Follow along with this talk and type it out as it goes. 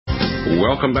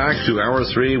Welcome back to Hour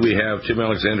 3. We have Tim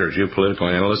Alexander, a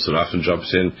geopolitical analyst that often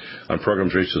jumps in on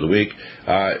programs Race of the Week.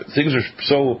 Things are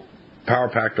so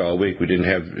power-packed all week, we didn't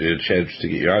have a chance to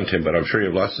get you on, Tim, but I'm sure you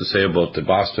have lots to say about the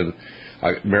Boston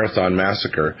Marathon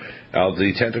massacre,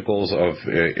 the tentacles of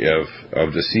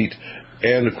deceit,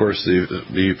 and, of course,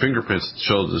 the fingerprints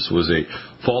show this was a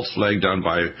false flag done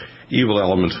by evil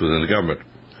elements within the government.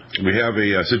 We have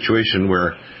a situation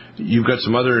where you've got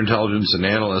some other intelligence and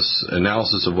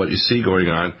analysis of what you see going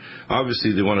on.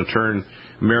 Obviously, they want to turn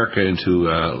America into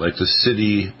like the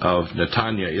city of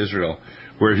Netanya, Israel,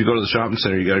 where if you go to the shopping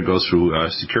center, you got to go through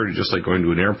security just like going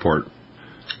to an airport.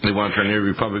 They want to turn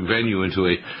every public venue into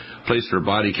a place for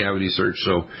body cavity search.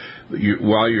 So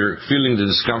while you're feeling the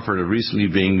discomfort of recently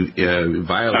being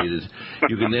violated,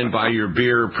 you can then buy your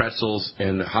beer, pretzels,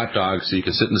 and hot dogs so you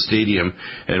can sit in the stadium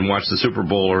and watch the Super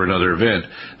Bowl or another event.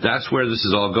 That's where this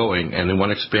is all going, and they want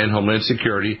to expand Homeland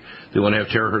Security. They want to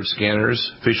have terahertz scanners,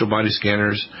 facial body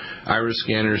scanners, iris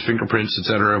scanners, fingerprints,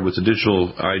 etc., with the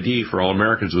digital ID for all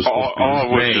Americans. All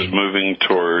of which is moving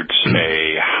towards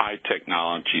a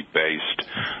high-technology-based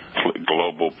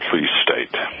global police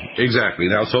state. Exactly.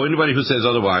 Now, so anybody who says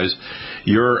otherwise,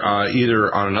 you're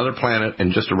either on another planet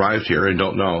and just arrived here and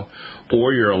don't know,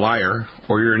 or you're a liar,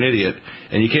 or you're an idiot,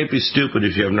 and you can't be stupid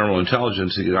if you have normal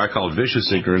intelligence. I call it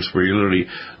vicious ignorance, where you literally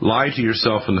lie to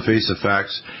yourself in the face of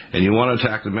facts, and you want to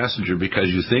attack the messenger because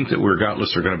you think that we're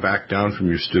gutless are going to back down from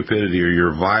your stupidity or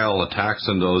your vile attacks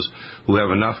on those who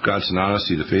have enough guts and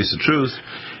honesty to face the truth.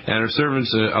 And are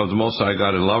servants of the Most High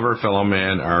God and love our fellow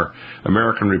man, our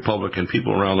American Republic, and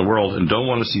people around the world, and don't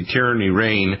want to see tyranny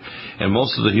reign and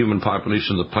most of the human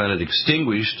population of the planet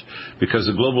extinguished, because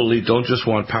the global elite don't just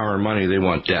want power and money, they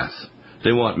want death.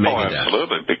 They want mega death.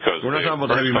 Absolutely, because we're not talking about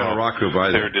the heavy metal rock group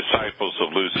either. They're disciples of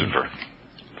Lucifer.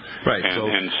 Right.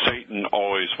 And Satan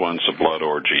always wants a blood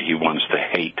orgy. He wants the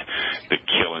hate, the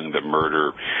killing, the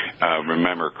murder.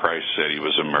 Remember, Christ said he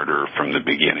was a murderer from the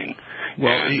beginning.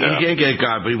 Well, he can't get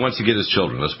God, but he wants to get his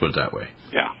children. Let's put it that way.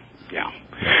 Yeah.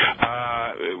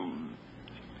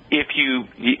 If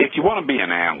you want to be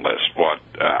an analyst, what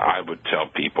I would tell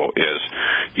people is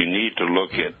you need to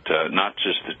look at not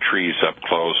just the trees up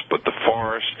close, but the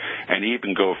forest, and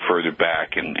even go further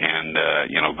back and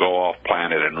go off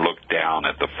planet and look down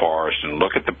at the forest and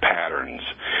look at the patterns.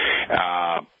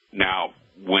 Now,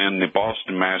 when the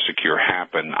Boston Massacre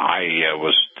happened, I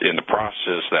was in the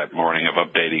process that morning of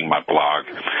updating my blog,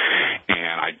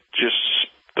 and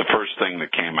the first thing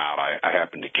that came out, I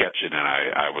happened to catch it, and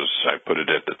I put it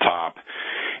at the top,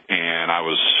 and I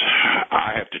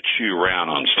have to chew around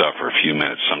on stuff for a few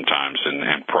minutes sometimes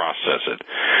and process it,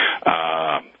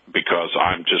 because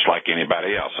I'm just like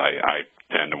anybody else. I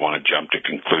tend to want to jump to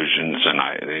conclusions,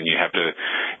 and you have to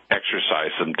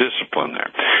exercise some discipline there.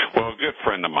 Well, a good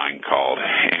friend of mine called,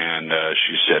 and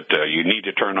she said, you need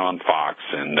to turn on Fox,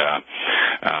 and I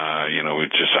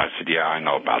said, yeah, I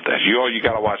know about that. You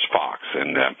got to watch Fox,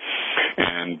 and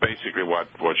basically what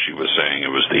she was saying,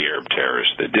 it was the Arab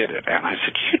terrorists that did it, and I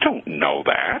said, you don't know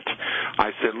that.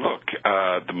 I said, look,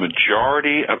 the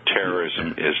majority of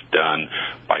terrorism is done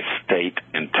by state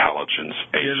intelligence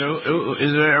agents.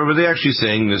 Were they actually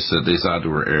saying this, that they thought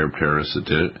there were Arab terrorists that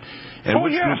did it? And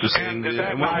which yes, group was saying and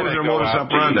that? And what was their modus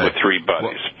operandi? With three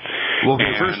buddies. Well,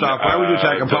 first off, why would you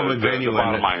attack a public venue? The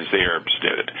bottom line is the Arabs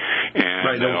did it. And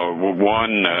right,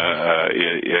 one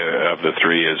of the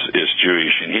three is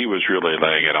Jewish, and he was really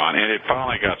laying it on. And it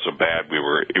finally got so bad we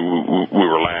were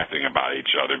laughing about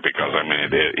each other, because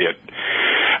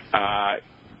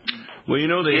well, you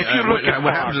know, if you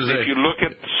look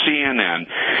at CNN,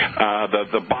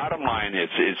 the bottom line is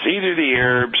it's either the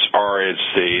Arabs or it's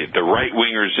the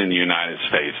right-wingers in the United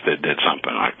States that did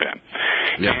something like that.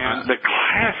 Yeah. And the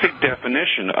classic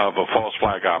definition of a false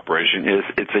flag operation is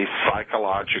it's a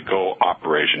psychological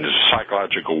operation. It's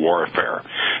psychological warfare,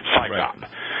 psyop. Right.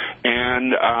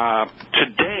 And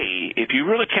today, if you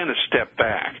really kind of step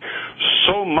back,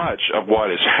 so much of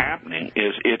what is happening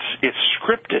is it's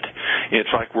scripted. It's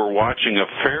like we're watching a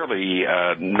fairly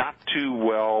not too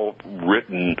well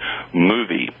written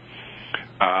movie.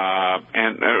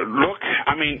 Look,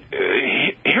 I mean,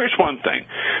 here's one thing.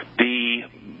 The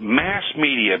mass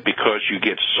media, because you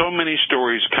get so many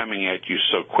stories coming at you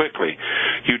so quickly,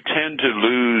 you tend to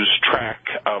lose track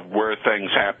of where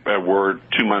things were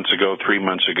 2 months ago, 3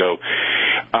 months ago.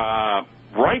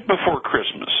 Right before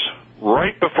Christmas,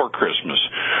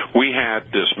 we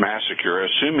had this massacre,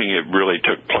 assuming it really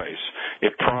took place.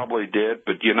 It probably did,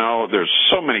 but, there's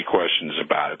so many questions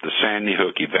about it, the Sandy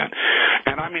Hook event.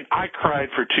 And, I mean, I cried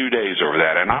for 2 days over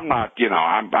that, and I'm not,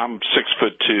 I'm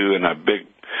 6'2" and a big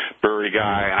dirty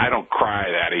guy, and I don't cry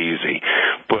that easy.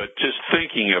 But just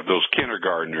thinking of those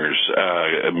kindergartners,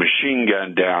 machine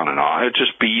gunned down and all, it's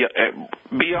just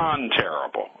beyond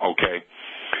terrible, okay?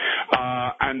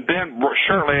 And then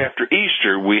shortly after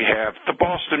Easter, we have the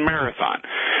Boston Marathon.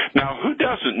 Now, who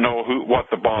doesn't know what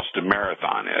the Boston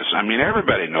Marathon is? I mean,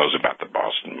 everybody knows about the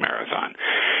Boston Marathon.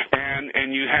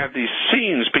 And you have these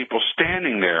scenes, people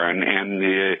standing there, and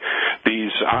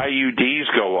these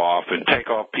IUDs go off and take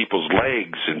off people's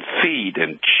legs and feet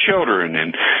and children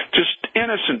and just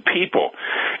innocent people.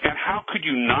 And how could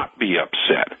you not be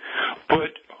upset?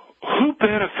 But who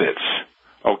benefits?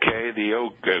 Okay, the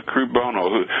old cru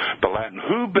bono, the Latin,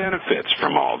 who benefits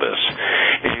from all this?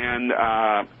 And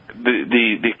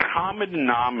the common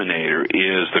denominator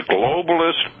is the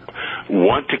globalists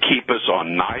want to keep us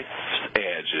on knife's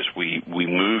edge as we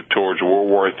move towards World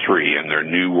War III and their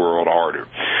New World Order,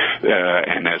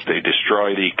 and as they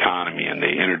destroy the economy and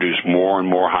they introduce more and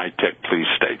more high-tech police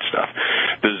state stuff.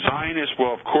 The Zionists,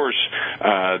 well, of course,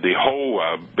 the whole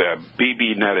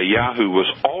Bibi Netanyahu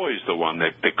was always the one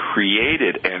that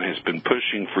created and has been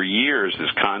pushing for years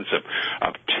this concept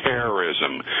of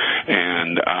terrorism,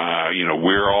 and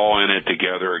we're all in it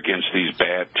together against these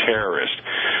bad terrorists.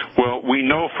 Well, we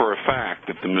know for a fact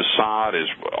that the Mossad is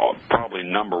probably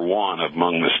number one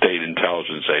among the state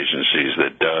intelligence agencies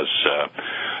that does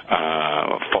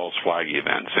false flag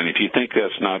events. And if you think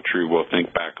that's not true, well,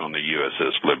 think back on the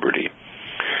USS Liberty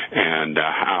and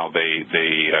how they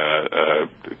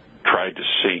tried to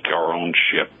sink our own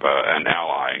ship, an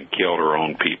ally, and killed our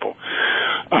own people.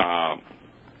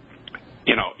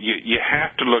 You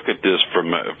have to look at this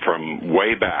from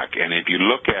way back, and if you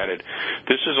look at it,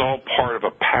 this is all part of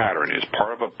a pattern. It's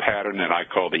part of a pattern that I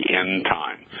call the end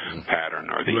time pattern,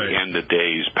 or the end of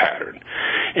days pattern.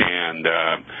 And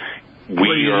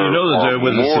we are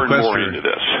more and more into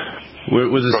this.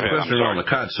 With the sequester on the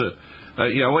cuts, I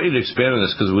want you to expand on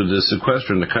this, because with the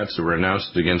sequester and the cuts that were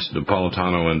announced against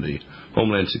Napolitano and the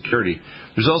Homeland Security,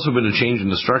 there's also been a change in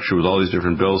the structure with all these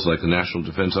different bills, like the National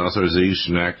Defense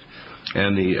Authorization Act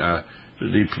and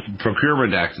the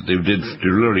Procurement Act that they did to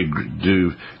literally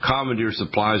do commandeer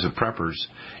supplies of preppers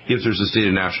if there's a state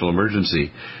of national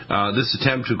emergency. This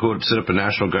attempt to, quote, set up a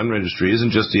national gun registry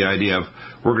isn't just the idea of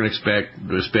we're going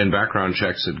to spend background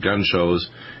checks at gun shows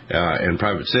and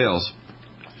private sales.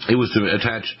 It was to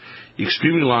attach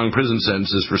extremely long prison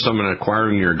sentences for someone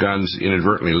acquiring your guns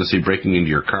inadvertently, let's say breaking into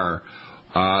your car.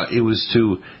 It was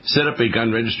to set up a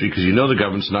gun registry, because the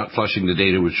government's not flushing the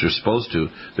data, which they're supposed to.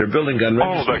 They're building gun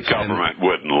registries. Oh, the government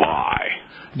wouldn't lie.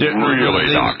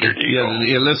 Really, Dr. Deagle.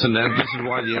 Yeah, listen, this is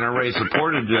why the NRA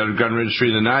supported the gun registry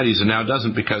in the 90s and now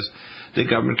doesn't, because the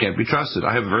government can't be trusted.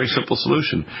 I have a very simple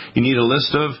solution. You need a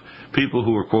list of people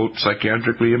who are, quote,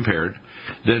 psychiatrically impaired,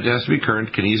 that has to be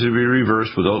current, can easily be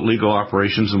reversed without legal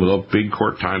operations and without big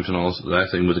court times and all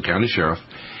that thing with the county sheriff.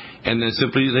 And then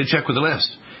simply they check with the list.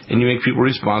 And you make people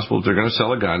responsible if they're going to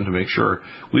sell a gun to make sure.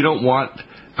 We don't want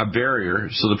a barrier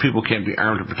so that people can't be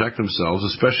armed to protect themselves,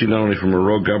 especially not only from a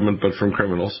rogue government but from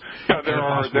criminals. Yeah, there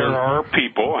are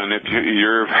people, and if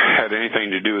you've had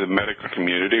anything to do with the medical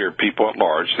community or people at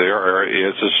large, there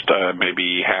is just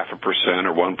maybe 0.5%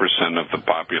 or 1% of the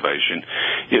population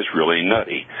is really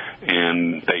nutty,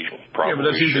 and they probably but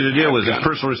that's easy to deal with. It's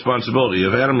personal responsibility.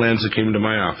 If Adam Lanza came into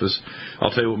my office,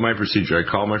 I'll tell you what my procedure. I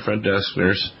call my front desk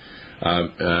nurse.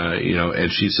 And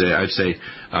I'd say,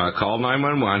 call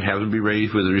 911, have them be ready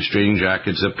with a restraining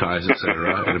jacket, zip ties,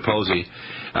 etc., and a posy.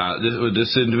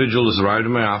 This individual has arrived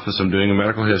in my office. I'm doing a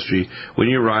medical history. When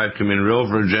you arrive, come in real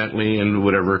gently and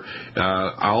whatever.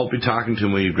 I'll be talking to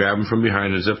him when you grab him from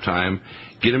behind and zip tie him.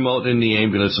 Get him out in the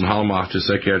ambulance and haul him off to a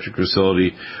psychiatric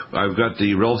facility. I've got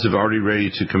the relative already ready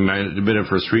to admit him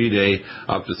for a 3-day,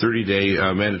 up to 30-day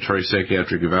mandatory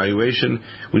psychiatric evaluation.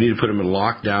 We need to put him in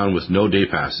lockdown with no day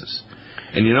passes.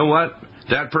 And you know what?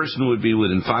 That person would be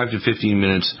within 5 to 15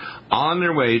 minutes on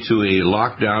their way to a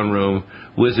lockdown room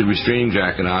with a restraining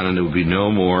jacket on, and there would be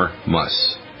no more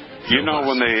muss. You know,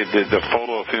 when they did the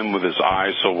photo of him with his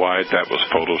eyes so wide, that was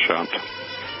photoshopped?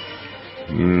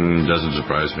 Doesn't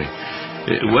surprise me.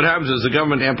 What happens is the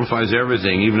government amplifies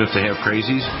everything, even if they have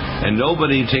crazies, and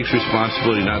nobody takes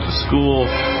responsibility, not the school,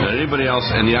 not anybody else.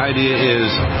 And the idea is,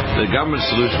 the government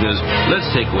solution is, let's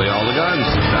take away all the guns.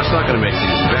 That's not going to make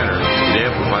things better.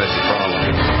 It amplifies the problem.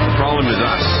 The problem is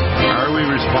us. Are we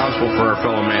responsible for our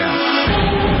fellow man?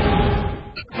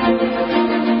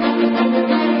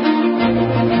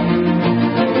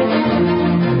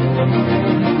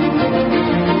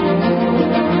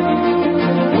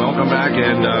 Welcome back,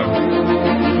 and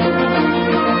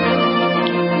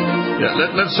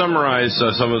let's summarize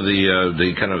some of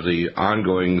the kind of the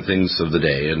ongoing things of the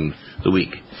day and the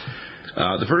week.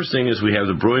 The first thing is we have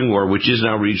the brewing war, which is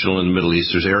now regional in the Middle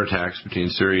East. There's air attacks between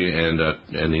Syria and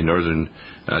the northern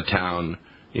town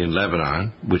in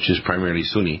Lebanon, which is primarily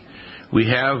Sunni. We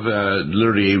have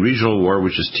literally a regional war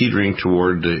which is teetering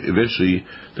toward eventually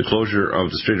the closure of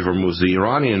the Strait of Hormuz. The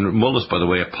Iranian mullahs, by the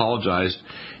way, apologized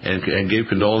and gave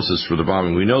condolences for the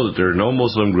bombing. We know that there are no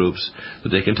Muslim groups that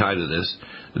they can tie to this.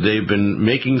 They've been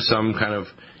making some kind of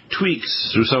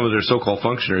tweaks through some of their so-called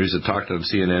functionaries that talked on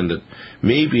CNN that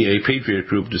maybe a Patriot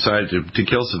group decided to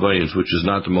kill civilians, which is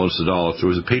not the most at all. If there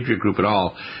was a Patriot group at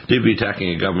all, they'd be attacking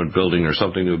a government building or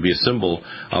something that would be a symbol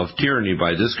of tyranny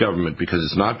by this government, because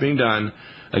it's not being done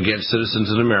against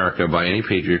citizens in America by any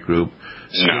Patriot group,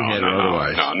 skinhead or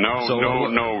otherwise.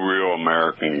 No real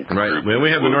American group. Right. When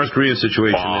we have the North Korean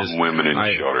situation, bomb women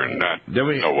and children. No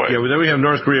way. Yeah, then we have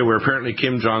North Korea, where apparently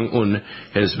Kim Jong-un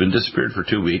has been disappeared for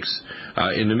 2 weeks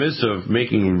in the midst of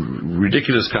making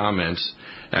ridiculous comments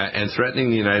and threatening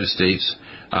the United States.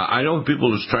 I know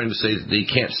people are trying to say that they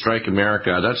can't strike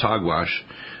America. That's hogwash.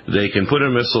 They can put a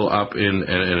missile up in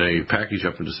a package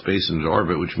up into space into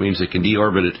orbit, which means they can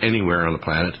deorbit it anywhere on the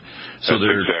planet. So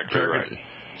that's exactly right.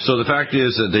 So the fact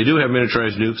is that they do have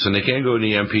miniaturized nukes, and they can go in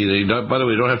EMP. By the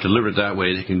way, they don't have to deliver it that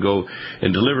way. They can go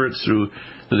and deliver it through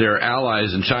their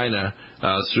allies in China,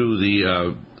 through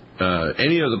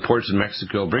any of the ports in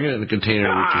Mexico, bring it in a container,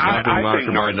 which is not being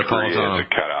monitored by Napolitano. I think North Korea is a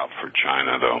cutout for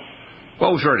China, though.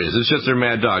 Oh, sure it is. It's just their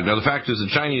mad dog. Now, the fact is the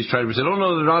Chinese try to say, oh,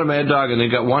 no, they're not a mad dog, and they've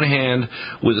got one hand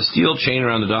with a steel chain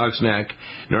around the dog's neck,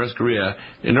 North Korea.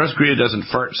 And North Korea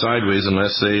doesn't fart sideways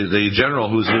unless the general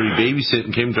who's literally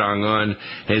babysitting Kim Jong-un,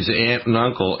 his aunt and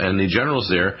uncle, and the generals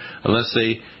there, unless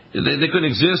they couldn't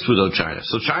exist without China.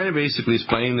 So China basically is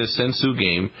playing this sensu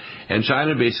game, and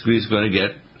China basically is going to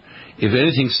get, if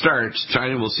anything starts,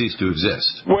 China will cease to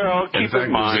exist. Well, keep in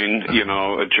mind,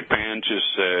 Japan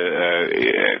just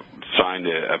signed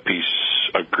a peace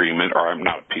agreement, or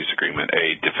not a peace agreement,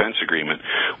 a defense agreement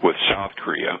with South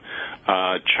Korea.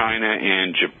 China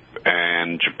and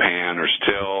Japan are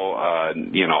still,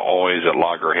 always at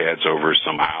loggerheads over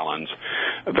some islands.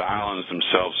 The islands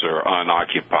themselves are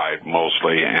unoccupied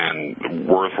mostly and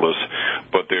worthless,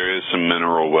 but there is some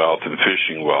mineral wealth and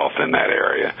fishing wealth in that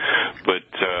area. But,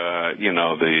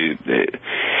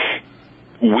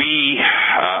 we,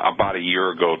 about a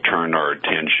year ago, turned our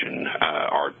attention,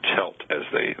 our tilt, as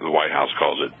the White House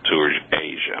calls it, towards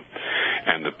Asia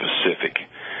and the Pacific.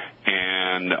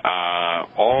 And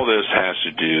all this has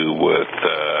to do with,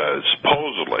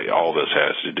 supposedly, all this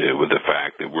has to do with the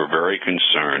fact that we're very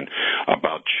concerned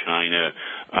about China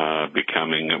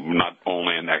becoming not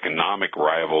only an economic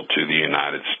rival to the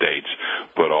United States,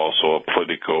 but also a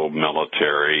political,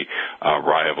 military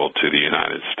rival to the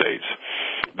United States.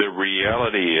 The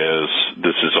reality is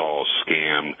this is all a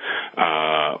scam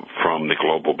from the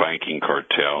global banking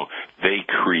cartel. They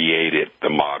created the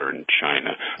modern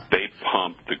China. They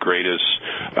pumped the greatest,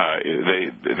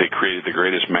 they created the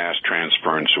greatest mass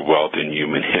transference of wealth in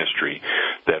human history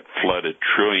that flooded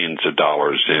trillions of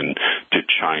dollars into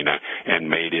China and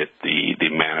made it the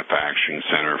manufacturing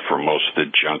center for most of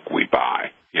the junk we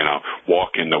buy.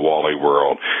 Walk in the Wally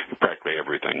world, practically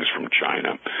everything's from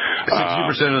China.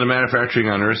 60% of the manufacturing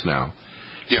on Earth now.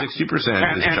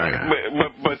 60% is China.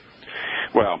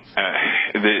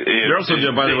 They're also,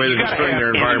 by the way, they're destroying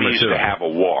their environment too. To have a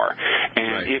war,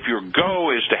 and if your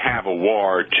goal is to have a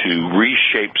war to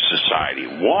reshape society,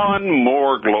 one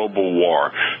more global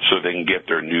war, so they can get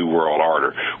their new world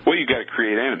order, well, you got to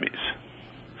create enemies.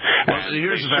 Well,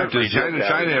 here's the fact is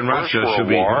China and Russia should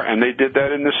be... War, and they did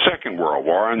that in the Second World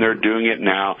War, and they're doing it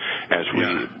now as we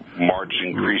march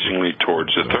increasingly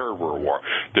towards the Third World War.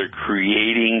 They're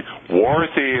creating war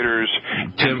theaters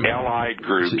and allied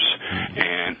groups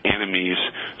and enemies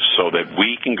so that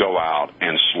we can go out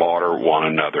and slaughter one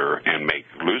another and make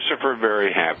Lucifer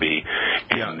very happy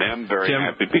and them very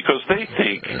happy, because they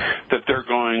think that they're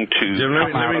going to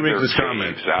come out of their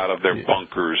caves, out of their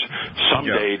bunkers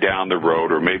someday down the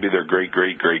road, or maybe their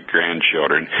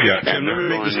great-great-great-grandchildren, and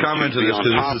they're going to be on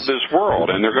top of this world,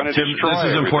 and they're going to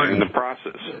destroy everything in the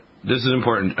process. This is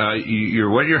important.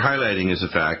 What you're highlighting is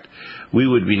the fact we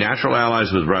would be natural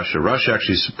allies with Russia. Russia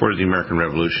actually supported the American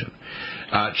Revolution.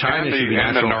 China should be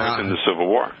natural ally in the Civil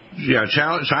War. Yeah,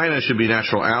 China should be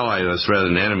natural ally to us rather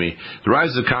than enemy. The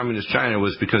rise of communist China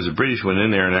was because the British went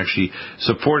in there and actually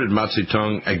supported Mao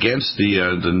Zedong against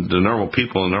the normal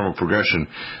people and normal progression.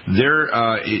 Their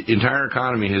entire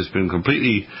economy has been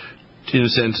completely, in a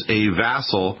sense, a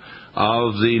vassal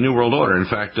of the New World Order. In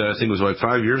fact, I think it was like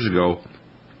 5 years ago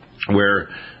where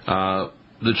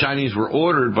the Chinese were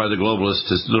ordered by the globalists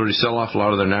to literally sell off a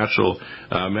lot of their natural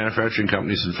manufacturing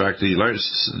companies. In fact, the largest,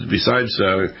 besides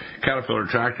Caterpillar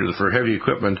tractors for heavy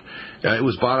equipment, it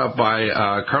was bought up by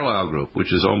Carlyle Group,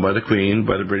 which is owned by the Queen,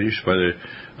 by the British, by the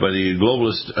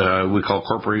globalist we call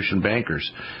corporation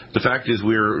bankers. The fact is,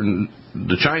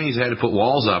 the Chinese had to put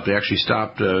walls up. They actually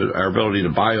stopped our ability to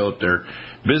buy out their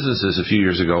businesses a few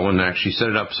years ago and actually set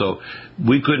it up so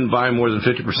we couldn't buy more than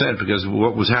 50% because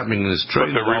what was happening in this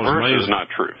trade. But the reverse is not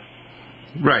true.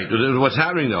 Right. What's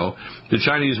happening, though, the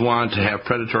Chinese want to have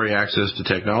predatory access to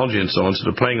technology and so on, so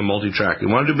they're playing a multi-track. They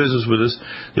want to do business with us.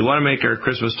 They want to make our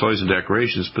Christmas toys and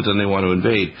decorations, but then they want to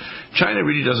invade. China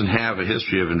really doesn't have a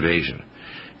history of invasion.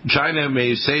 China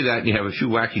may say that, and you have a few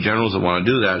wacky generals that want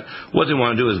to do that. What they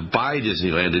want to do is buy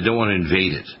Disneyland. They don't want to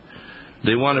invade it.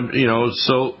 They want to,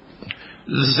 so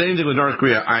it's the same thing with North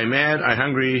Korea. I'm mad, I'm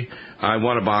hungry, I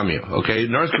want to bomb you. Okay,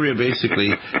 North Korea basically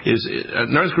is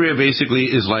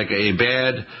like a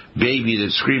bad baby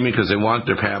that's screaming because they want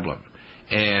their pablum.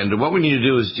 And what we need to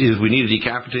do is we need to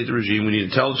decapitate the regime. We need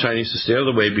to tell the Chinese to stay out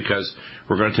of the way because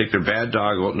we're going to take their bad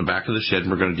dog out in the back of the shed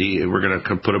and we're going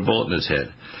to put a bullet in his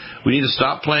head. We need to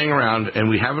stop playing around, and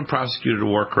we haven't prosecuted a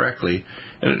war correctly.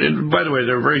 And by the way,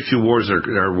 there are very few wars that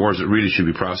are wars that really should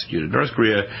be prosecuted. North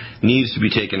Korea needs to be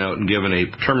taken out and given a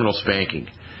terminal spanking.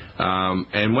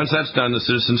 And once that's done, the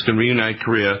citizens can reunite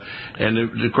Korea. And,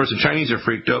 of course, the Chinese are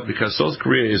freaked out because South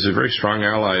Korea is a very strong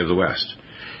ally of the West.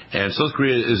 And South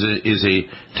Korea is a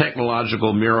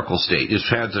technological miracle state. It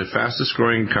has the fastest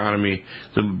growing economy,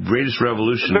 the greatest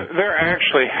revolution. There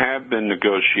actually have been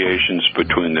negotiations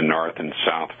between the North and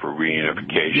South for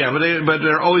reunification. Yeah, but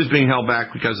they're always being held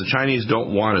back because the Chinese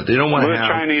don't want it. They don't want to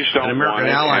have an American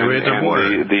ally right at their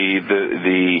border.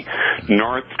 The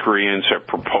North Koreans have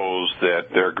proposed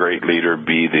that their great leader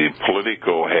be the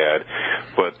political head,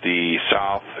 but the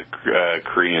South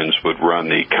Koreans would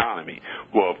run the economy.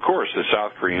 Well, of course, the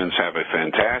South Koreans have a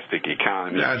fantastic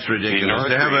economy. That's ridiculous. The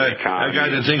North Korean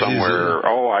economy is somewhere,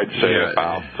 I'd say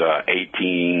about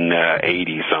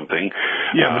 1880 something.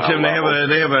 Yeah, but Tim,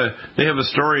 they have a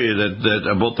story that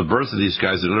about the birth of these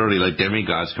guys that are literally like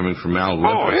demigods coming from Mount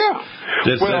Olympus. Oh yeah.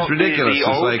 That's ridiculous. The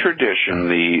old tradition,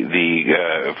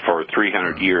 for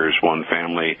 300 years, one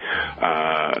family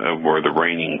were the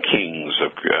reigning kings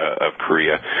of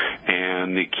Korea,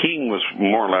 and the king was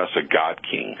more or less a god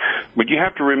king. But you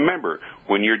have to remember,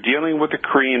 when you're dealing with the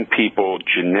Korean people,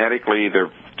 genetically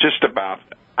they're just about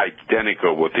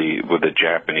identical with the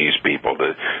Japanese people.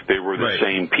 They were the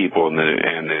same people,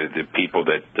 and the people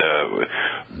that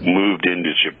moved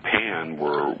into Japan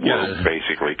were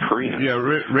basically Korean. Yeah,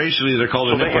 racially they're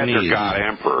called the Japanese. They had their god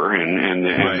emperor, and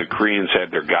the Koreans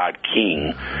had their god king.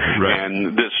 Right.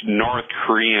 And this North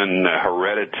Korean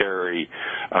hereditary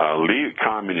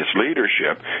communist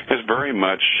leadership is very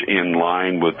much in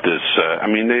line with this.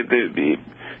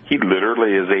 He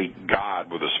literally is a god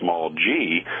with a small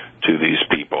g to these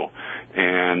people.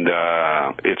 And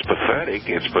it's pathetic.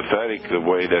 It's pathetic the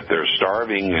way that they're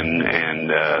starving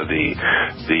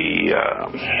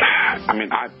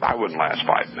I wouldn't last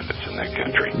 5 minutes in that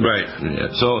country. Right.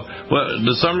 Yeah. So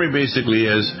the summary basically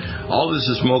is all this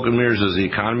is smoke and mirrors as the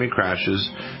economy crashes,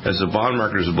 as the bond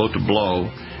market is about to blow,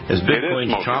 as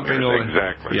Bitcoin's chomping over,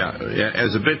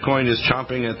 as the Bitcoin is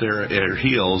chomping at their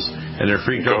heels, and they're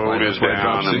freaked out. Gold is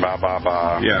down and blah blah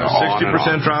blah. Yeah,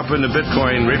 60% drop in the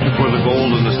Bitcoin right before the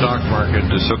gold in the stock market.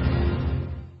 High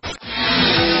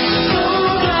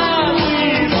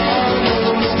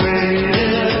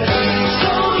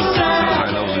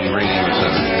levels of uranium,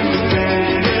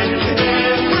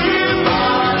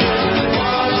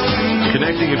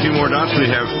 connecting a few more dots, we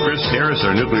have Chris Harris,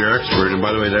 our nuclear expert, and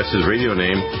by the way, that's his radio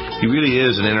name. He really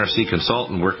is an NRC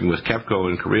consultant working with KEPCO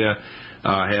in Korea.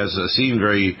 Has seen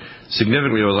very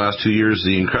significantly over the last 2 years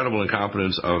the incredible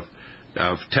incompetence of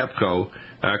TEPCO.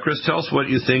 Chris, tell us what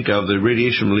you think of the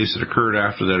radiation release that occurred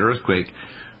after that earthquake.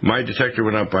 My detector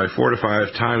went up by 4 to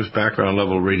 5 times background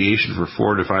level radiation for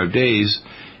 4 to 5 days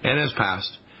and has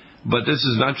passed. But this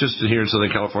is not just here in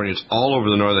Southern California, it's all over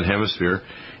the Northern Hemisphere.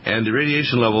 And the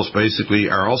radiation levels basically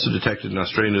are also detected in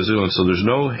Australia and New Zealand, so there's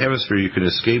no hemisphere you can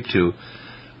escape to.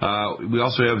 We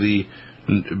also have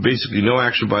basically no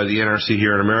action by the NRC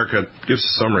here in America. Give us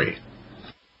a summary.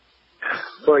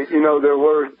 Well, there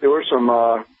were some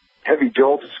heavy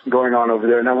jolts going on over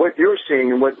there. Now, what you're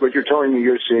seeing and what you're telling me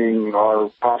you're seeing are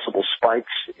possible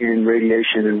spikes in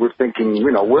radiation, and we're thinking,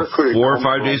 where could it 4 or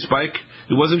 5 day spike?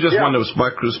 It wasn't just one that was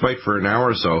spiked for an hour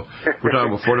or so. We're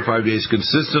talking about 4 to 5 days,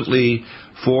 consistently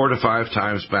 4 to 5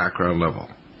 times background level.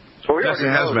 So that's a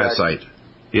hazmat site.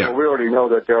 Yeah. Well, we already know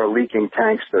that there are leaking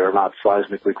tanks that are not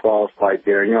seismically qualified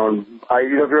there. And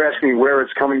If you're asking me where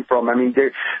it's coming from, I mean,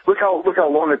 look how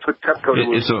long it took TEPCO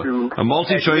to... It's a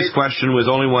multi-choice question with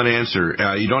only one answer.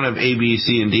 You don't have A, B,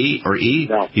 C, and D, or E.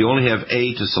 No. You only have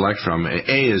A to select from. A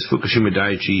is Fukushima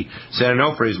Daiichi. San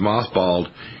Onofre is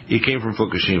mothballed. It came from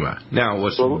Fukushima. Now,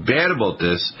 what's bad about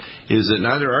this is that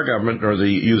neither our government, nor the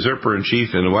usurper-in-chief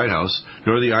in the White House,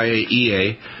 nor the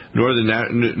IAEA, nor the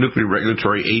Nuclear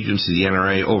Regulatory Agency, the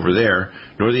NRA, over there,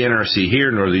 nor the NRC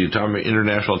here, nor the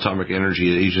International Atomic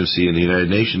Energy Agency in the United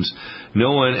Nations,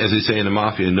 no one, as they say in the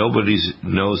mafia, nobody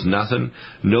knows nothing,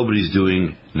 nobody's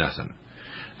doing nothing.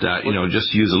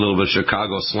 Just to use a little bit of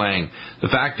Chicago slang. The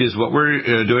fact is, what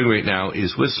we're doing right now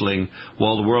is whistling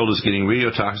while the world is getting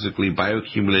radiotoxically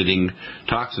bioaccumulating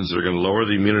toxins that are going to lower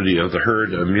the immunity of the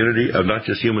herd, immunity of not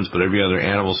just humans, but every other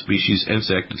animal species,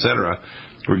 insect, etc.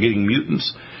 We're getting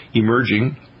mutants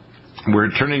emerging. We're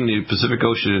turning the Pacific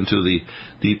Ocean into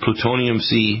the plutonium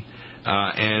sea.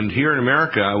 And here in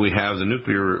America, we have the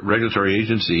Nuclear Regulatory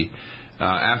Agency.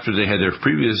 After they had their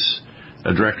previous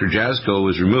director, Jasko,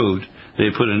 was removed, they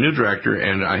put a new director,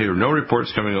 and I hear no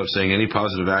reports coming out saying any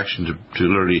positive action to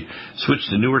literally switch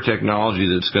to newer technology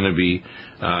that's going to be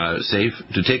safe,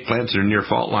 to take plants that are near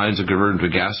fault lines and convert them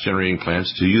to gas-generating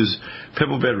plants, to use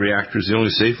pebble bed reactors, the only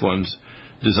safe ones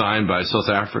designed by South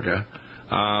Africa.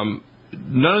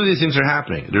 None of these things are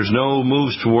happening. There's no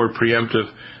moves toward preemptive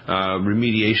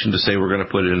remediation to say we're going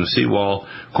to put it in a seawall,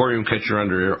 corium catcher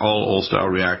under all old-style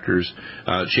reactors,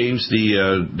 change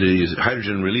the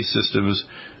hydrogen release systems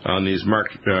on these Mark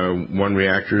I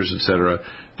reactors, etc.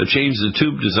 Change the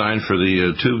tube design for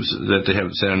the tubes that they have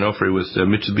at San Onofre with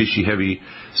Mitsubishi Heavy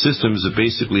Systems that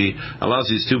basically allows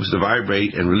these tubes to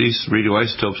vibrate and release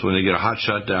radioisotopes when they get a hot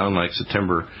shutdown like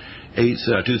September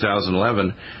 8th,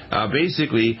 2011.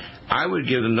 Basically, I would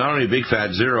give them not only a big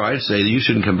fat zero, I'd say that you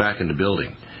shouldn't come back in the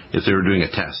building if they were doing a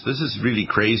test. This is really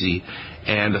crazy,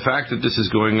 and the fact that this is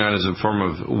going on as a form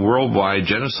of worldwide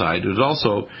genocide, it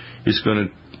also is going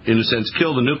to, in a sense,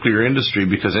 kill the nuclear industry,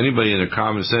 because anybody in their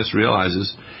common sense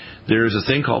realizes there is a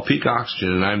thing called peak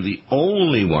oxygen, and I'm the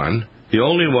only one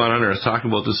on earth talking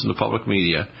about this in the public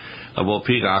media about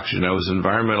peak oxygen. I was an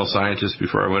environmental scientist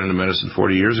before I went into medicine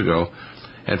 40 years ago,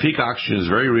 and peak oxygen is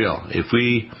very real.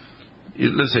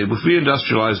 Let's say, if we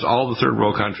industrialized all the third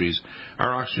world countries,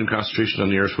 our oxygen concentration on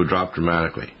the earth would drop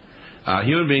dramatically.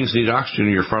 Human beings need oxygen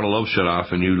in your frontal lobe shut off,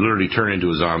 and you literally turn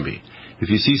into a zombie. If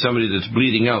you see somebody that's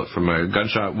bleeding out from a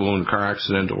gunshot wound, car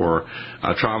accident, or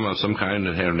a trauma of some kind,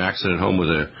 that had an accident at home with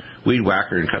a weed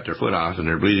whacker and cut their foot off and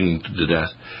they're bleeding to death,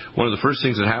 one of the first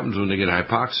things that happens when they get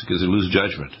hypoxic is they lose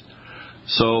judgment.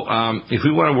 So if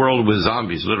we want a world with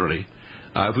zombies, literally,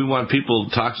 if we want people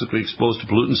toxically exposed to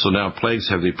pollutants so now plagues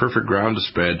have the perfect ground to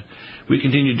spread, we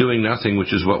continue doing nothing,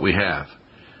 which is what we have.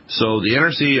 So the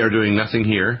NRC are doing nothing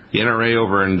here, the NRA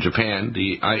over in Japan,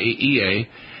 the IAEA,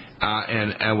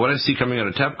 and what I see coming out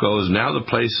of TEPCO is now the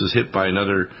place is hit by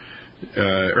another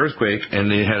earthquake,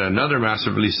 and they had another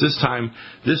massive release. This time,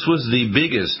 this was the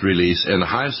biggest release and the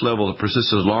highest level that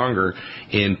persisted longer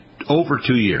in over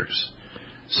 2 years.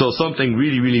 So something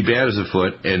really, really bad is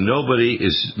afoot, and nobody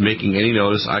is making any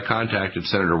notice. I contacted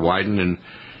Senator Wyden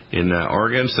in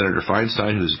Oregon, Senator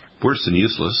Feinstein, who's worse than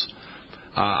useless.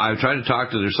 I've tried to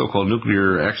talk to their so-called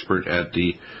nuclear expert at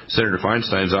the Senator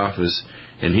Feinstein's office,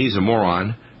 and he's a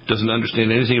moron. Doesn't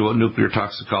understand anything about nuclear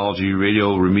toxicology,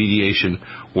 radio remediation,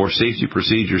 or safety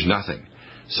procedures, nothing.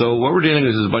 So what we're dealing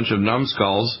with is a bunch of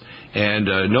numbskulls and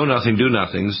know-nothing,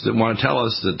 do-nothings that want to tell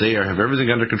us that they have everything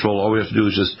under control. All we have to do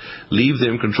is just leave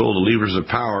them control the levers of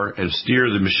power and steer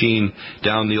the machine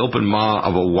down the open maw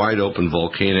of a wide-open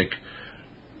volcanic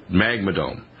magma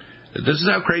dome. This is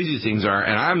how crazy things are,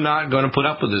 and I'm not going to put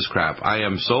up with this crap. I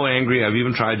am so angry. I've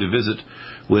even tried to visit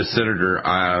with Senator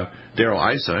Darrell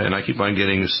Issa, and I keep on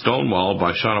getting stonewalled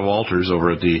by Shauna Walters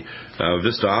over at the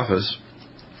Vista office.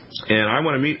 And I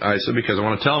want to meet Issa because I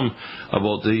want to tell him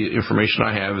about the information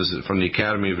I have is from the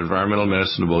Academy of Environmental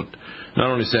Medicine about not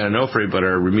only San Onofre, but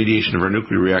our remediation of our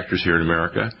nuclear reactors here in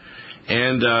America,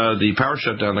 and the power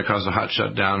shutdown that caused a hot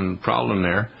shutdown problem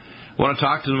there. I want to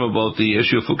talk to them about the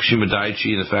issue of Fukushima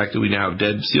Daiichi and the fact that we now have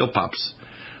dead seal pups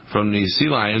from the sea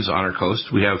lions on our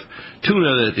coast. We have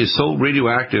tuna that is so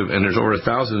radioactive, and there's over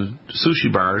 1,000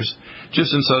 sushi bars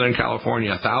just in Southern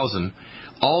California, 1,000,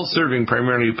 all serving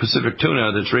primarily Pacific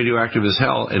tuna that's radioactive as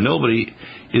hell, and nobody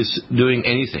is doing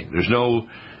anything. There's no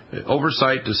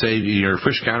oversight to say your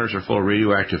fish counters are full of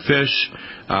radioactive fish.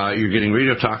 You're getting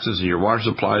radiotoxins in your water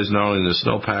supplies, not only in the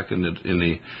snowpack and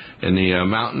in the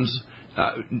mountains.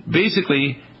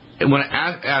 Basically, when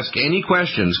I ask any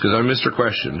questions, because I'm Mr.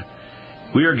 Question,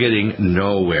 we are getting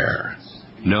nowhere.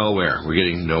 Nowhere. We're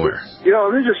getting nowhere.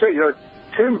 Let me just say,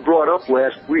 Tim brought up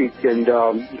last week, and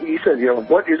he said,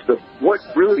 what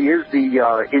really is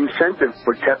the incentive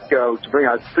for TEPCO to bring?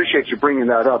 I appreciate you bringing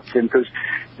that up, Tim, because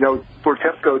for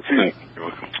TEPCO to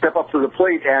step up to the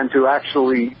plate and to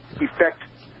actually effect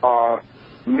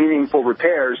meaningful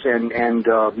repairs and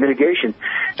mitigation.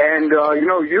 And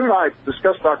you and I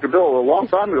discussed, Dr. Bill, a long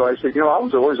time ago. I said, I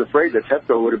was always afraid that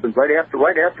TEPCO would have been right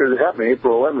after this happened,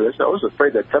 April 11th. I was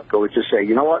afraid that TEPCO would just say,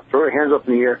 you know what, throw your hands up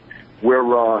in the air.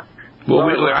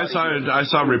 I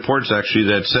saw reports actually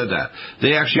that said that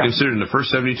they actually considered in the first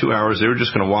 72 hours they were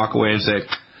just going to walk away and say,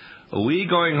 "We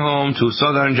going home to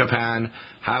southern Japan.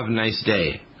 Have a nice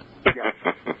day." Yeah.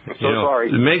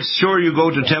 Sorry. Make sure you go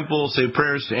to temple, say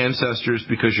prayers to ancestors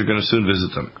because you're going to soon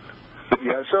visit them.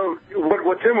 Yeah. So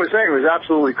what Tim was saying was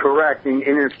absolutely correct. In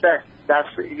effect, that's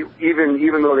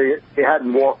even though they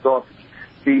hadn't walked off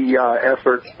the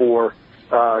effort for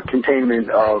containment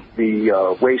of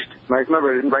the waste.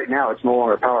 Remember, right now it's no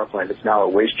longer a power plant. It's now a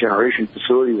waste generation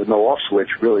facility with no off switch,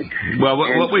 really. Well,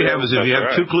 what we have is if you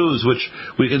have two clues, which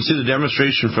we can see the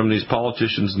demonstration from these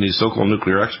politicians and these so-called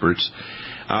nuclear experts.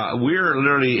 We're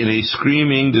literally in a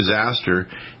screaming disaster,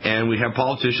 and we have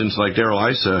politicians like Darrell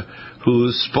Issa,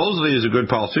 who supposedly is a good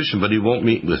politician, but he won't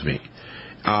meet with me.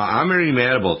 I'm really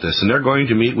mad about this, and they're going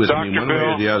to meet with me one way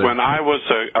or the other. When I was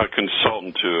a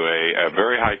consultant to a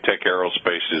very high-tech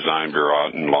aerospace design bureau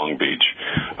out in Long Beach,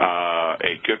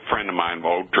 a good friend of mine,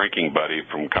 old drinking buddy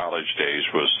from college days,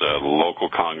 was a local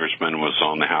congressman, was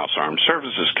on the House Armed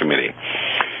Services Committee.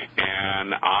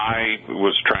 And I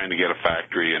was trying to get a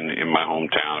factory in my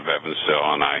hometown of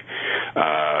Evansville, and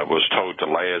I was told to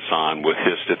liaison with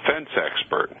his defense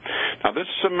expert. Now, this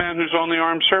is a man who's on the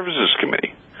Armed Services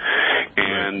Committee.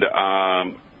 And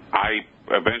I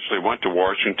eventually went to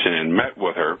Washington and met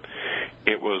with her.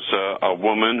 It was a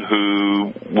woman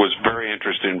who was very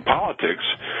interested in politics,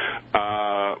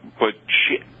 but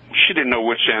she didn't know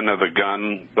which end of the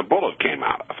gun the bullet came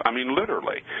out of. I mean,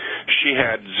 literally. She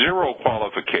had zero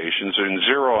qualifications and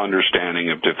zero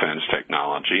understanding of defense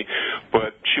technology,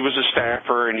 but she was a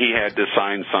staffer, and he had to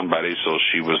assign somebody, so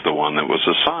she was the one that was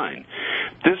assigned.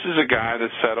 This is a guy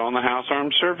that sat on the House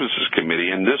Armed Services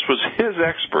Committee, and this was his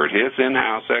expert, his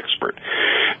in-house expert.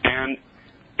 And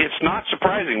it's not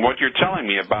surprising what you're telling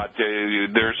me about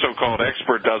their so-called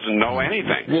expert doesn't know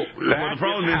anything. Well, the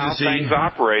problem is how things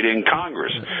operate in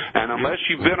Congress. And unless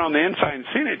you've been on the inside and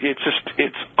seen it,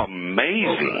 it's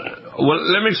amazing. Well,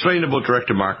 let me explain about direct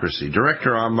democracy. Direct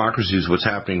democracy is what's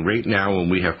happening right now when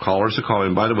we have callers to call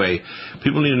in. By the way,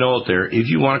 people need to know out there, if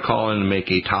you want to call in and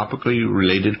make a topically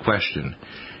related question,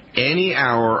 any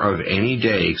hour of any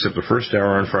day, except the first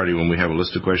hour on Friday when we have a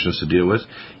list of questions to deal with,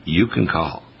 you can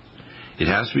call. It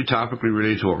has to be topically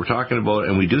related to what we're talking about,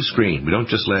 and we do screen. We don't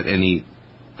just let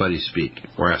anybody speak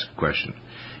or ask a question.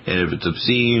 And if it's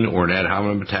obscene or an ad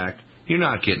hominem attack, you're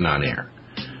not getting on air.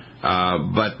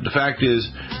 But the fact is,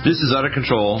 this is out of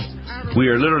control. We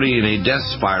are literally in a death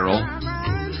spiral.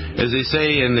 As they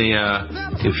say in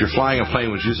if you're flying a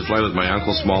plane, which used to fly with my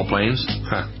uncle, small planes,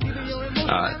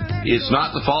 it's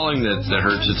not the falling that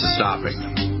hurts, it's the stopping.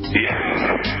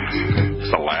 Yeah.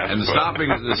 The last and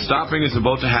the stopping is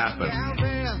about to happen.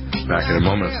 Back in a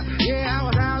moment.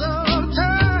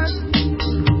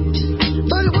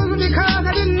 But it wasn't because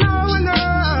I didn't know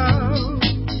enough.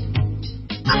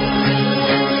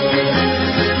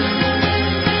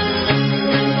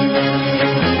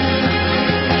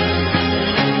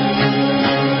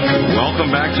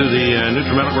 Welcome back to the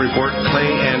NutriMedical Report, Clay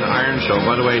and Iron Show.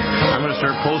 By the way, I'm going to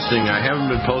start posting. I haven't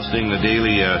been posting the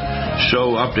daily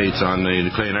show updates on the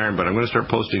Clay and Iron, but I'm going to start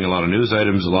posting a lot of news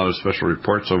items, a lot of special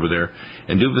reports over there.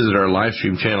 And do visit our live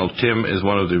stream channel. Tim is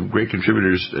one of the great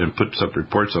contributors and puts up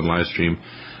reports on live stream.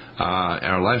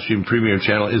 Our live stream premium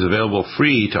channel is available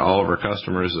free to all of our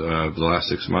customers for the last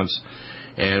 6 months.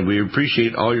 And we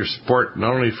appreciate all your support,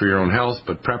 not only for your own health,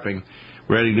 but prepping.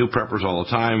 We're adding new preppers all the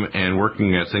time and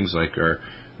working at things like our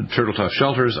Turtle Tough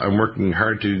shelters. I'm working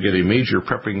hard to get a major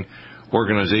prepping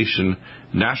organization,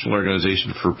 national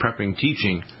organization for prepping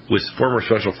teaching with former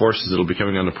special forces that will be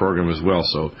coming on the program as well.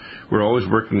 So we're always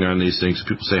working on these things.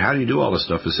 People say, how do you do all this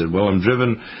stuff? I said, well, I'm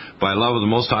driven by love of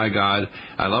the Most High God.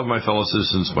 I love my fellow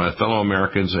citizens, my fellow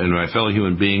Americans, and my fellow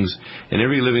human beings, and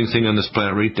every living thing on this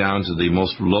planet, right down to the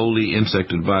most lowly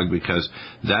insect and bug, because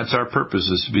that's our purpose,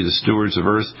 is to be the stewards of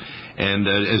earth. And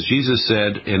as Jesus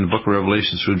said in the book of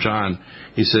Revelation through John,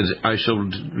 he said, I shall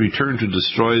return to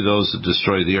destroy those that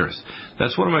destroy the earth.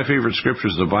 That's one of my favorite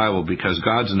scriptures of the Bible, because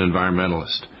God's an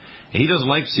environmentalist. And he doesn't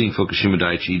like seeing Fukushima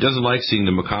Daiichi. He doesn't like seeing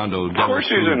the Macondo. Of course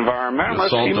he's an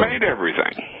environmentalist. He made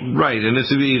everything. Right. And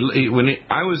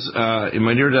I was in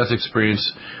my near-death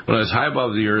experience, when I was high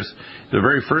above the Earth, the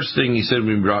very first thing he said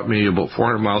when he brought me about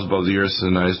 400 miles above the Earth,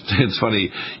 and it's funny,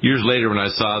 years later when I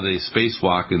saw the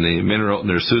spacewalk and the men were out in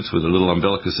their suits with a little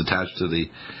umbilicus attached to the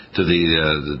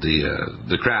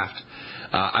craft,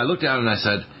 I looked down and I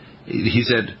said, he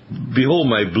said, "Behold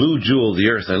my blue jewel, the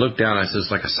Earth." I looked down. I said,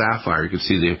 "It's like a sapphire." You could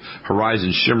see the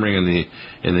horizon shimmering on the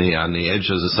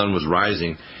edge as the sun was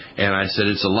rising. And I said,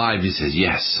 "It's alive." He says,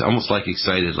 "Yes," almost like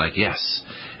excited, like yes.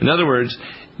 In other words,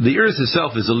 the Earth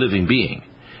itself is a living being.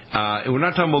 And we're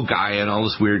not talking about Gaia and all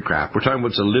this weird crap. We're talking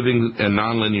about it's a living and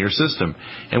nonlinear system,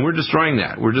 and we're destroying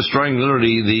that. We're destroying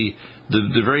literally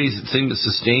the very thing that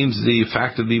sustains the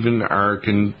fact that even our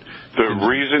The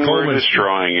reason we're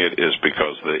destroying it is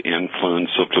because of the influence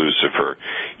of Lucifer.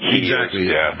 He is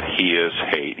death. He is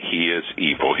hate. He is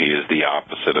evil. He is the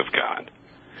opposite of God.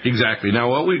 Exactly. Now,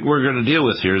 what we're going to deal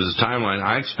with here is a timeline.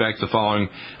 I expect the following.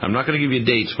 I'm not going to give you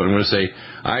dates, but I'm going to say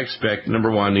I expect,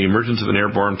 number one, the emergence of an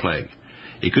airborne plague.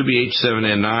 It could be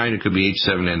H7N9, it could be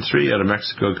H7N3 out of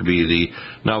Mexico, it could be the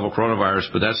novel coronavirus,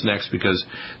 but that's next because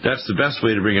that's the best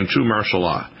way to bring in true martial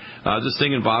law. This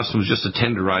thing in Boston was just to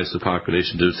tenderize the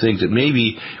population to think that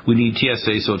maybe we need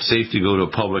TSA so it's safe to go to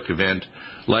a public event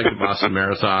like the Boston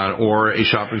Marathon or a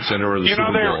shopping center or the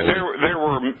Super Bowl. There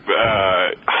were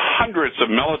hundreds of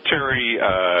military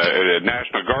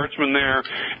National Guardsmen there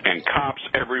and cops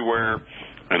everywhere,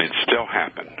 and it still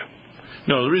happened.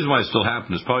 No, the reason why it still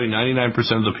happened is probably 99%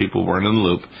 of the people weren't in the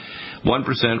loop.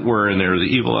 1% were, and they were the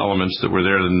evil elements that were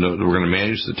there that were going to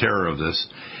manage the terror of this.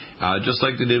 Just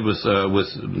like they did with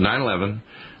 9/11.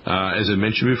 As I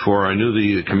mentioned before, I knew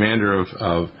the commander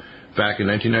of back in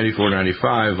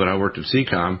 1994-95 when I worked at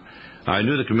CECOM. I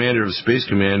knew the commander of Space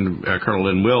Command, Colonel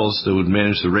Lynn Wills, that would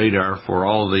manage the radar for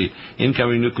all the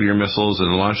incoming nuclear missiles and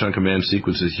the launch on command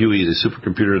sequences, Huey, the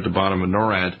supercomputer at the bottom of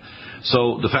NORAD.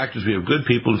 So the fact is we have good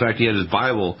people. In fact, he had his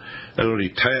Bible literally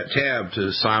tabbed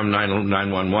to Psalm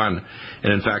 911.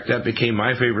 And in fact, that became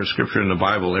my favorite scripture in the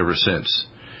Bible ever since.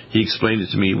 He explained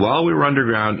it to me while we were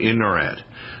underground in NORAD.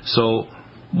 So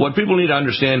what people need to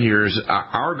understand here is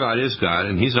our God is God,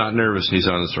 and he's not nervous, and he's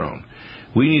on the throne.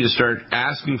 We need to start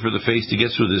asking for the faith to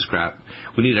get through this crap.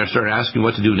 We need to start asking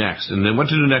what to do next. And then what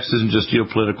to do next isn't just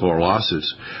geopolitical or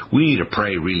lawsuits. We need to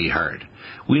pray really hard.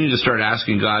 We need to start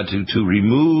asking God to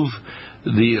remove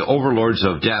the overlords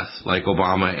of death like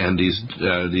Obama and these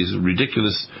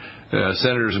ridiculous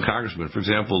senators and congressmen. For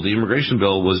example, the immigration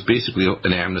bill was basically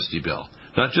an amnesty bill.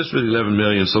 Not just for the 11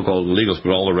 million so-called illegals,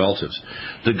 but all the relatives.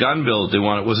 The gun bill they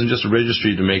wanted wasn't just a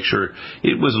registry to make sure.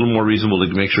 It was a little more reasonable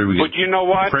to make sure we get. But you know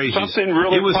what? Crazies. Something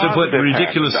really it was positive to put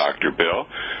ridiculous. happened, Dr. Bill.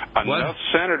 Enough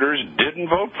senators didn't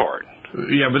vote for it.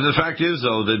 Yeah, but the fact is,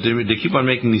 though, that they keep on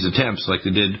making these attempts like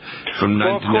they did from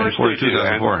 1994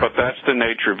 to 2004. But that's the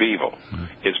nature of evil.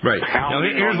 It's right. Now,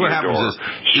 here's what happens is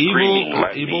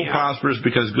evil prospers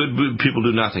because good people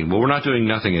do nothing. Well, we're not doing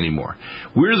nothing anymore.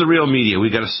 We're the real media.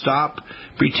 We've got to stop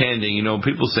pretending. You know,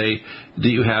 people say that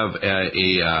you have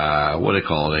a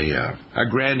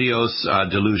grandiose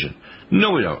delusion.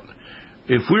 No, we don't.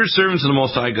 If we're servants of the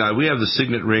Most High God, we have the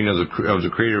signet ring of the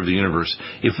Creator of the universe.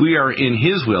 If we are in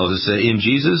His will, to say in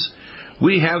Jesus,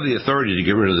 we have the authority to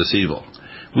get rid of this evil.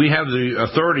 We have the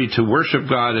authority to worship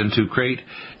God and to create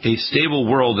a stable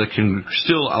world that can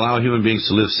still allow human beings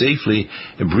to live safely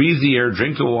and breathe the air,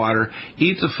 drink the water,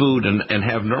 eat the food, and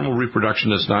have normal reproduction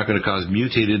that's not going to cause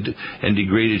mutated and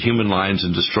degraded human lines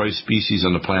and destroy species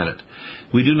on the planet.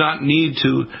 We do not need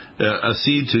to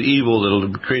accede to evil that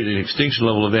will create an extinction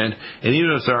level event. And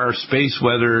even if there are space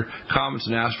weather, comets,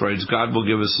 and asteroids, God will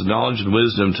give us the knowledge and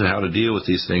wisdom to how to deal with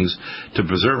these things, to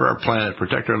preserve our planet,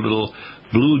 protect our little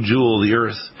blue jewel, the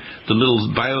Earth, the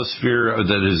little biosphere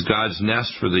that is God's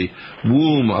nest for the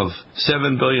womb of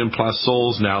 7 billion plus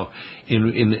souls now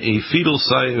in a fetal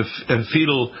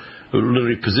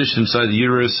literally position inside the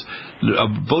uterus,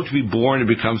 about to be born and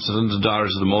become sons and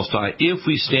daughters of the Most High. If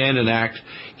we stand and act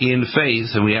in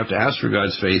faith, and we have to ask for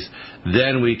God's faith,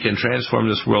 then we can transform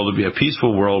this world to be a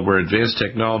peaceful world where advanced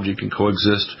technology can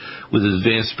coexist with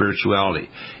advanced spirituality.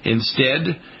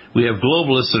 Instead, we have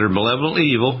globalists that are malevolently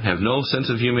evil, have no sense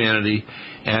of humanity,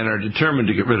 and are determined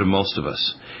to get rid of most of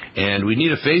us. And we need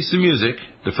to face the music.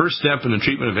 The first step in the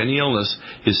treatment of any illness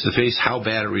is to face how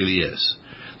bad it really is.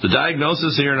 The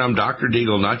diagnosis here, and I'm Dr.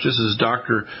 Deagle, not just as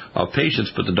doctor of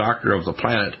patients, but the doctor of the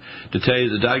planet, to tell you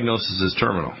the diagnosis is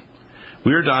terminal.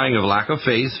 We are dying of lack of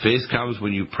faith. Faith comes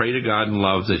when you pray to God in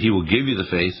love that He will give you the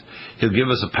faith. He'll give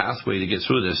us a pathway to get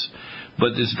through this.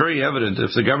 But it's very evident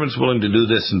if the government's willing to do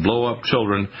this and blow up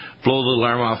children, blow the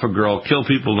alarm off a girl, kill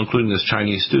people, including this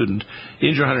Chinese student,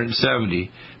 injure 170,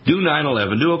 do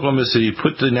 9/11, do Oklahoma City,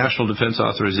 put the National Defense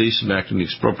Authorization Act and the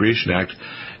Expropriation Act,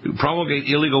 promulgate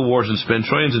illegal wars and spend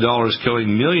trillions of dollars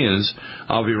killing millions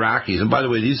of Iraqis. And by the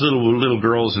way, these little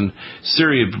girls in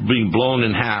Syria being blown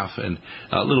in half, and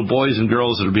little boys and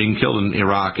girls that are being killed in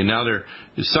Iraq, and now they're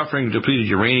suffering depleted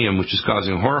uranium, which is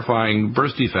causing horrifying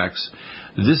birth defects.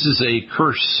 This is a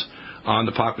curse on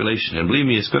the population, and believe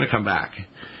me, it's going to come back.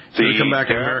 It's going to come back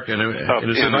in America.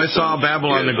 And I saw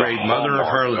Babylon the Great, mother of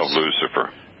harlots. Of Lucifer.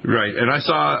 Right, and I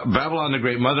saw Babylon the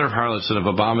Great, mother of harlots and of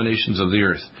abominations of the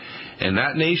earth. And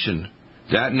that nation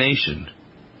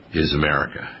is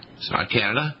America. It's not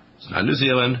Canada. It's not New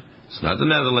Zealand. It's not the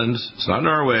Netherlands. It's not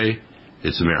Norway.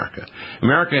 It's America.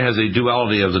 America has a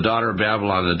duality of the daughter of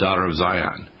Babylon and the daughter of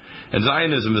Zion. And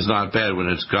Zionism is not bad when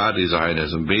it's godly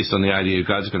Zionism, based on the idea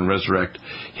God's going to resurrect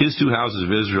His two houses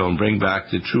of Israel and bring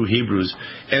back the true Hebrews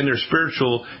and their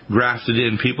spiritual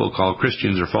grafted-in people called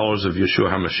Christians or followers of Yeshua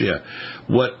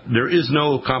HaMashiach. There is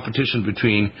no competition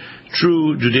between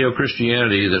true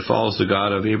Judeo-Christianity that follows the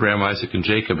God of Abraham, Isaac, and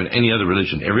Jacob and any other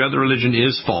religion. Every other religion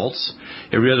is false.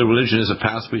 Every other religion is a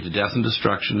pathway to death and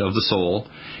destruction of the soul.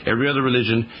 Every other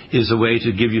religion is a way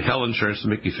to give you hell insurance to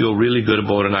make you feel really good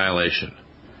about annihilation.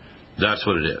 That's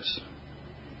what it is.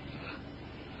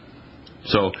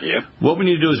 So what we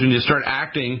need to do is we need to start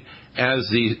acting as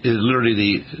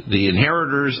the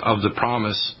inheritors of the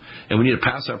promise, and we need to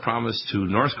pass that promise to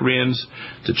North Koreans,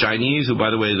 to Chinese, who, by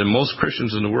the way, the most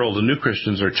Christians in the world, the new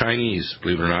Christians, are Chinese,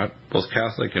 believe it or not, both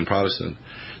Catholic and Protestant.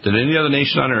 Than any other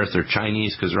nation on earth, they're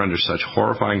Chinese because they're under such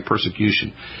horrifying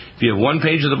persecution. If you have one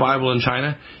page of the Bible in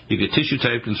China, you get tissue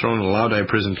typed and thrown in a Laodai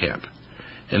prison camp.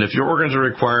 And if your organs are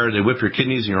required, they whip your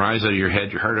kidneys and your eyes out of your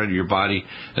head, your heart out of your body,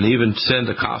 and they even send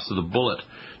the cost of the bullet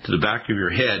to the back of your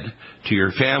head to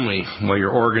your family while your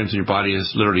organs and your body is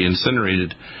literally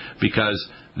incinerated, because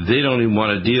they don't even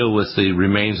want to deal with the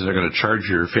remains, and they're going to charge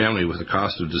your family with the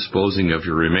cost of disposing of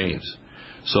your remains.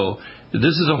 So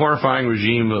this is a horrifying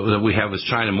regime that we have as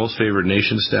China, most favored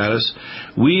nation status.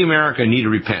 We, America, need to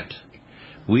repent.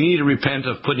 We need to repent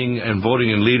of putting and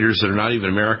voting in leaders that are not even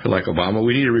American, like Obama.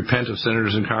 We need to repent of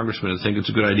senators and congressmen that think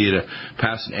it's a good idea to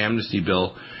pass an amnesty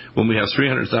bill when we have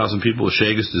 300,000 people with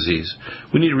Chagas disease.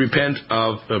 We need to repent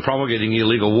of promulgating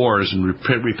illegal wars and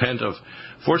repent of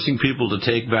forcing people to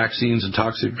take vaccines and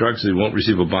toxic drugs so they won't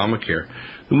receive Obamacare.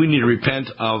 And we need to repent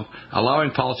of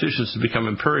allowing politicians to become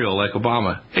imperial like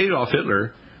Obama. Adolf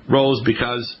Hitler rose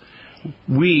because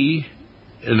we,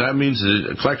 and that means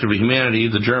collectively humanity,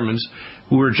 the Germans,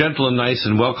 who were gentle and nice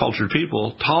and well-cultured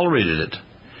people, tolerated it.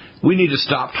 We need to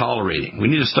stop tolerating. We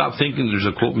need to stop thinking there's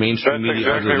a, quote, mainstream media.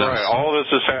 That's exactly right. All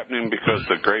this is happening because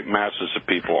the great masses of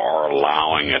people are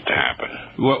allowing it to happen.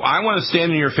 Well, I want to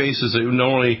stand in your faces not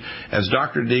only as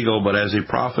Dr. Deagle, but as a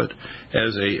prophet,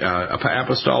 as a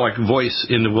apostolic voice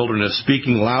in the wilderness,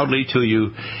 speaking loudly to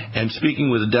you and speaking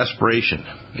with a desperation.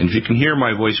 And if you can hear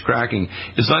my voice cracking,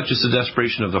 it's not just the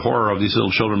desperation of the horror of these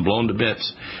little children blown to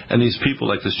bits, and these people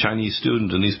like this Chinese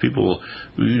student, and these people,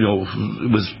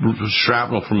 with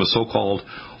shrapnel from a so-called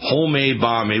homemade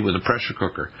bomb made with a pressure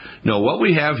cooker. No, what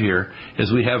we have here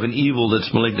is we have an evil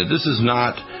that's malignant. This is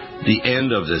not the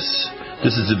end of this.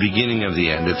 This is the beginning of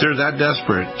the end. If they're that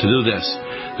desperate to do this,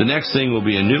 the next thing will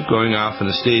be a nuke going off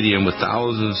in a stadium with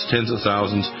thousands, tens of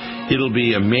thousands. It'll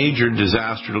be a major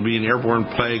disaster. It'll be an airborne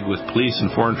plague with police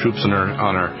and foreign troops on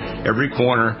our every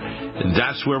corner. And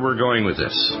that's where we're going with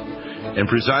this. And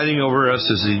presiding over us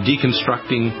is the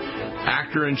deconstructing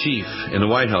actor-in-chief in the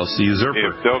White House, the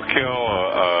usurper. If they'll kill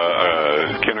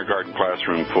a kindergarten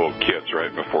classroom full of kids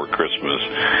right before Christmas,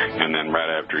 and then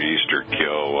right after Easter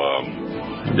kill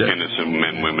innocent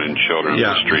men, women, and children in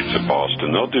the streets of Boston,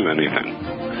 they'll do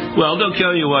anything. Well, they'll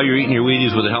kill you while you're eating your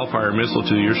Wheaties with a Hellfire missile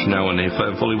 2 years from now when they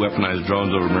fully weaponized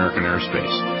drones over American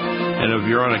airspace. And if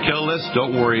you're on a kill list,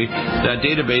 don't worry. That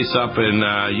database up in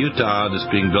Utah that's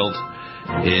being built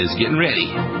is getting ready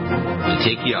to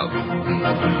take you out.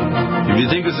 If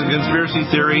you think it's a conspiracy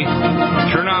theory,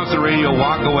 turn off the radio,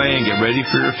 walk away, and get ready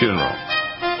for your funeral.